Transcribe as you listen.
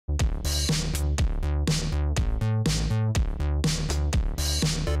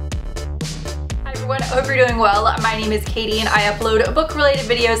I hope you're doing well. My name is Katie and I upload book-related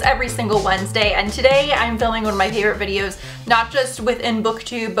videos every single Wednesday, and today I'm filming one of my favorite videos, not just within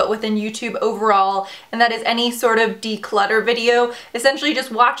BookTube, but within YouTube overall, and that is any sort of declutter video. Essentially just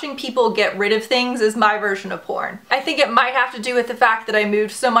watching people get rid of things is my version of porn. I think it might have to do with the fact that I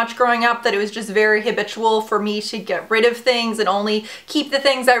moved so much growing up that it was just very habitual for me to get rid of things and only keep the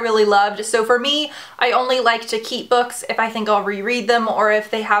things I really loved. So for me, I only like to keep books if I think I'll reread them or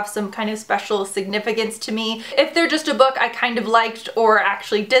if they have some kind of special significance to me. If they're just a book I kind of liked or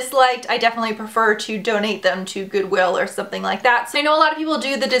actually disliked, I definitely prefer to donate them to Goodwill or something like that. So I know a lot of people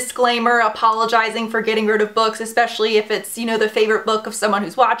do the disclaimer apologizing for getting rid of books, especially if it's, you know, the favorite book of someone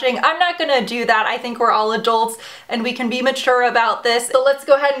who's watching. I'm not gonna do that. I think we're all adults and we can be mature about this. So let's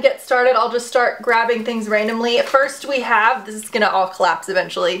go ahead and get started. I'll just start grabbing things randomly. First we have, this is gonna all collapse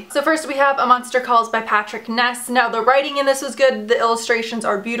eventually. So first we have A Monster Calls by Patrick Ness. Now the writing in this was good, the illustrations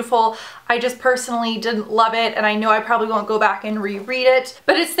are beautiful. I just personally didn't love it, and I know I probably won't go back and reread it.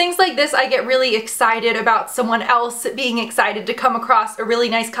 But it's things like this I get really excited about someone else being excited to come across a really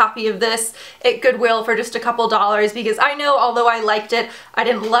nice copy of this at Goodwill for just a couple dollars, because I know although I liked it, I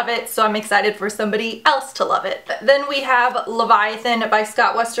didn't love it, so I'm excited for somebody else to love it. Then we have Leviathan by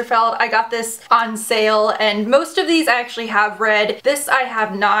Scott Westerfeld. I got this on sale, and most of these I actually have read. This I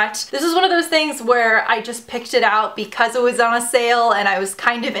have not. This is one of those things where I just picked it out because it was on a sale and I was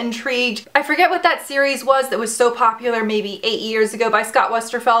kind of intrigued. I forget what that series was that was so popular maybe 8 years ago by Scott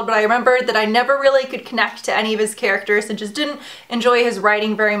Westerfeld, but I remembered that I never really could connect to any of his characters and just didn't enjoy his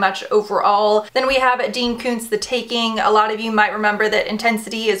writing very much overall. Then we have Dean Koontz' The Taking. A lot of you might remember that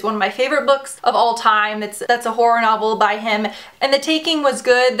Intensity is one of my favorite books of all time. That's a horror novel by him, and The Taking was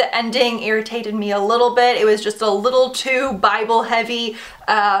good. The ending irritated me a little bit. It was just a little too Bible heavy.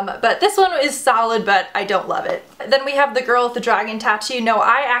 But this one is solid, but I don't love it. Then we have The Girl with the Dragon Tattoo. No,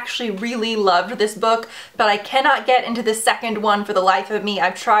 I actually really loved this book, but I cannot get into the second one for the life of me.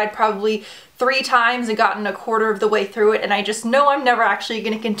 I've tried probably 3 times and gotten a quarter of the way through it, and I just know I'm never actually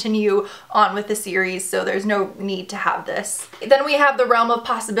going to continue on with the series, so there's no need to have this. Then we have The Realm of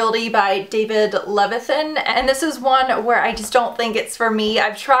Possibility by David Levithan, and this is one where I just don't think it's for me.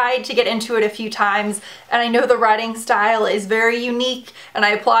 I've tried to get into it a few times, and I know the writing style is very unique, and I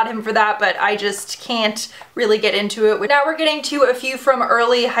applaud him for that, but I just can't really get into it. Now we're getting to a few from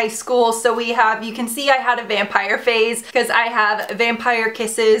early high school, so we have, you can see I had a vampire phase, because I have Vampire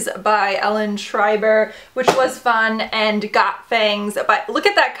Kisses by Ellen Schreiber, which was fun, and Got Fangs. But look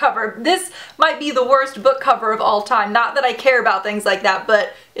at that cover. This might be the worst book cover of all time. Not that I care about things like that,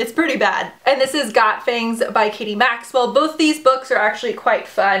 but it's pretty bad. And this is Got Fangs by Katie Maxwell. Both these books are actually quite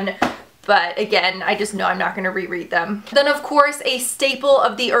fun, but again, I just know I'm not going to reread them. Then of course, a staple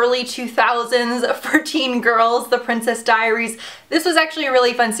of the early 2000s for teen girls, The Princess Diaries. This was actually a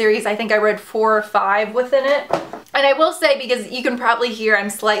really fun series. I think I read 4 or 5 within it. And I will say, because you can probably hear I'm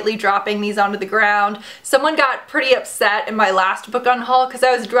slightly dropping these onto the ground, someone got pretty upset in my last book Unhaul because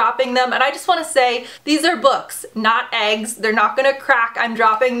I was dropping them, and I just want to say these are books, not eggs. They're not going to crack. I'm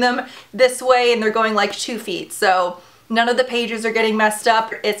dropping them this way and they're going like 2 feet, so none of the pages are getting messed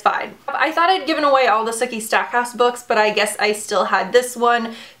up. It's fine. I thought I'd given away all the ChapterStackss books, but I guess I still had this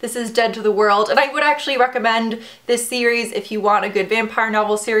one. This is Dead to the World, and I would actually recommend this series if you want a good vampire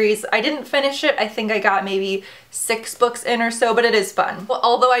novel series. I didn't finish it. I think I got maybe 6 books in or so, but it is fun. Well,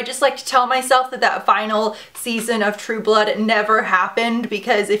 although I just like to tell myself that that final season of True Blood never happened,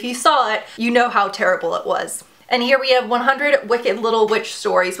 because if you saw it, you know how terrible it was. And here we have 100 Wicked Little Witch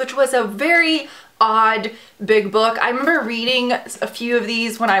Stories, which was a very odd big book. I remember reading a few of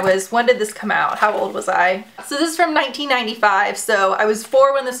these when when did this come out? How old was I? So this is from 1995, so I was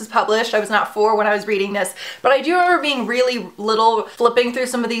 4 when this was published. I was not 4 when I was reading this, but I do remember being really little, flipping through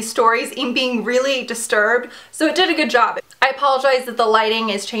some of these stories and being really disturbed, so it did a good job. I apologize that the lighting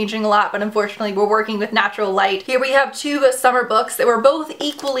is changing a lot, but unfortunately we're working with natural light. Here we have 2 summer books that were both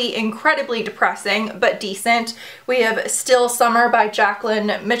equally incredibly depressing, but decent. We have Still Summer by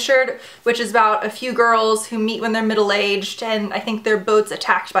Jacqueline Mitchard, which is about a few girls who meet when they're middle-aged, and I think their boat's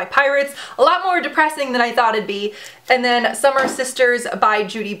attacked by pirates. A lot more depressing than I thought it'd be. And then Summer Sisters by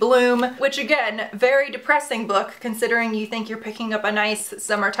Judy Blume, which again, very depressing book considering you think you're picking up a nice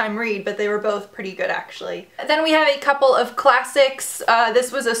summertime read, but they were both pretty good actually. Then we have a couple of classics.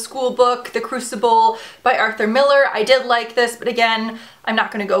 This was a school book, The Crucible by Arthur Miller. I did like this, but again, I'm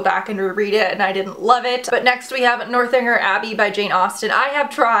not going to go back and reread it, and I didn't love it. But next we have Northanger Abbey by Jane Austen. I have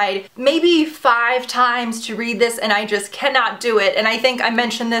tried maybe 5 5 times to read this and I just cannot do it. And I think I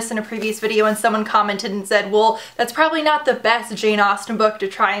mentioned this in a previous video and someone commented and said, well, that's probably not the best Jane Austen book to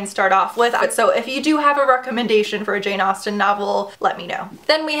try and start off with. So if you do have a recommendation for a Jane Austen novel, let me know.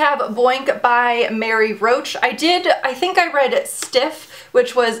 Then we have Boink by Mary Roach. I think I read Stiff,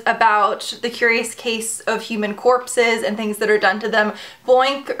 which was about the curious case of human corpses and things that are done to them.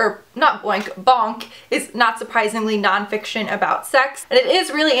 Bonk is not surprisingly nonfiction about sex. And it is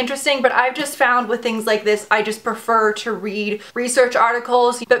really interesting, but I've just found with things like this, I just prefer to read research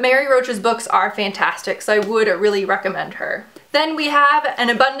articles. But Mary Roach's books are fantastic, so I would really recommend her. Then we have An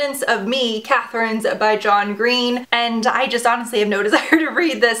Abundance of Me, Catherine's by John Green, and I just honestly have no desire to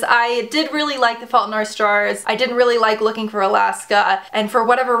read this. I did really like The Fault in Our Stars. I didn't really like Looking for Alaska, and for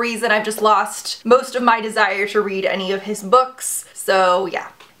whatever reason I've just lost most of my desire to read any of his books, so yeah.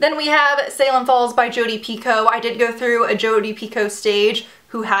 Then we have Salem Falls by Jodi Picoult. I did go through a Jodi Picoult stage.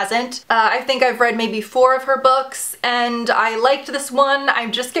 Who hasn't? I think I've read maybe 4 of her books and I liked this one. I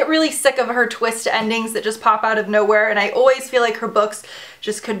just get really sick of her twist endings that just pop out of nowhere, and I always feel like her books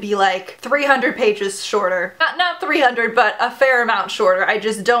just could be like 300 pages shorter. Not 300, but a fair amount shorter. I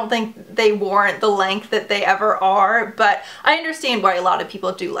just don't think they warrant the length that they ever are, but I understand why a lot of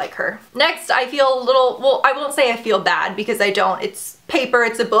people do like her. Next, I feel a little, well, I won't say I feel bad because I don't. It's paper,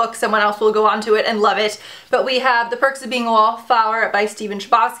 it's a book, someone else will go onto it and love it. But we have The Perks of Being a Wallflower by Stephen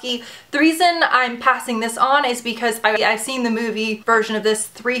Chbosky. The reason I'm passing this on is because I've seen the movie version of this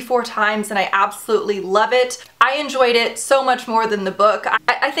 3-4 times and I absolutely love it. I enjoyed it so much more than the book.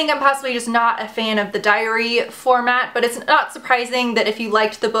 I think I'm possibly just not a fan of the diary format, but it's not surprising that if you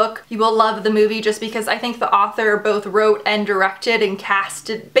liked the book, you will love the movie, just because I think the author both wrote and directed and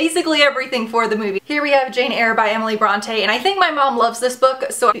casted basically everything for the movie. Here we have Jane Eyre by Emily Bronte, and I think my mom loves this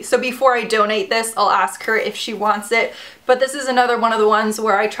book, so before I donate this, I'll ask her if she wants it. But this is another one of the ones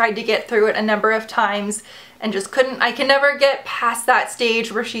where I tried to get through it a number of times and just couldn't. I can never get past that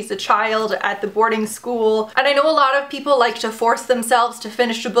stage where she's a child at the boarding school. And I know a lot of people like to force themselves to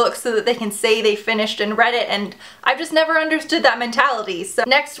finish a book so that they can say they finished and read it, and I've just never understood that mentality. So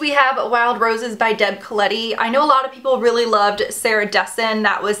next we have Wild Roses by Deb Coletti. I know a lot of people really loved Sarah Dessen.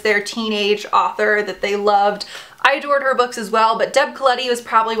 That was their teenage author that they loved. I adored her books as well, but Deb Coletti was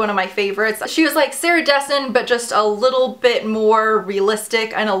probably one of my favorites. She was like Sarah Dessen, but just a little bit more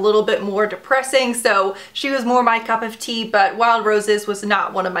realistic and a little bit more depressing, so she was more my cup of tea, but Wild Roses was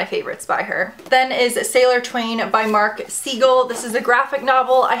not one of my favorites by her. Then is Sailor Twain by Mark Siegel. This is a graphic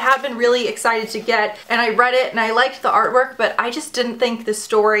novel I had been really excited to get, and I read it and I liked the artwork, but I just didn't think the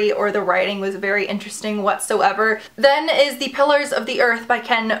story or the writing was very interesting whatsoever. Then is The Pillars of the Earth by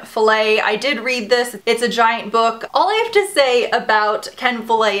Ken Follett. I did read this. It's a giant book. All I have to say about Ken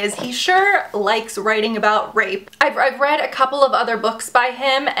Follett is he sure likes writing about rape. I've read a couple of other books by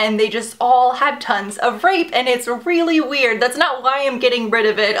him and they just all have tons of rape, and it's really weird. That's not why I'm getting rid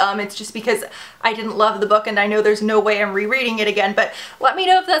of it. It's just because I didn't love the book and I know there's no way I'm rereading it again, but let me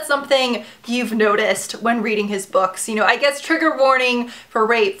know if that's something you've noticed when reading his books. You know, I guess trigger warning for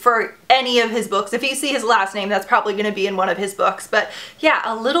rape for any of his books. If you see his last name, that's probably going to be in one of his books, but yeah,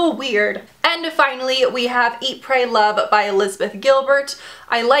 a little weird. And finally, we have Eat, Pray, Love by Elizabeth Gilbert.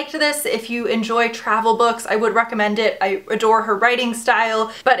 I liked this. If you enjoy travel books, I would recommend it. I adore her writing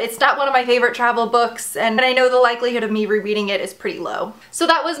style, but it's not one of my favorite travel books, and I know the likelihood of me rereading it is pretty low. So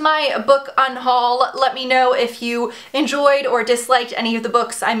that was my book unhaul. Let me know if you enjoyed or disliked any of the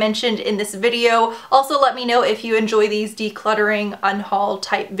books I mentioned in this video. Also, let me know if you enjoy these decluttering unhaul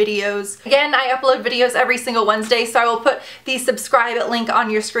type videos. Again, I upload videos every single Wednesday, so I will put the subscribe link on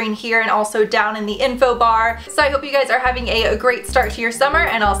your screen here and also down in the info bar. So I hope you guys are having a great start to your summer,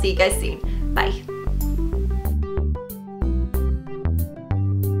 and I'll see you guys soon. Bye.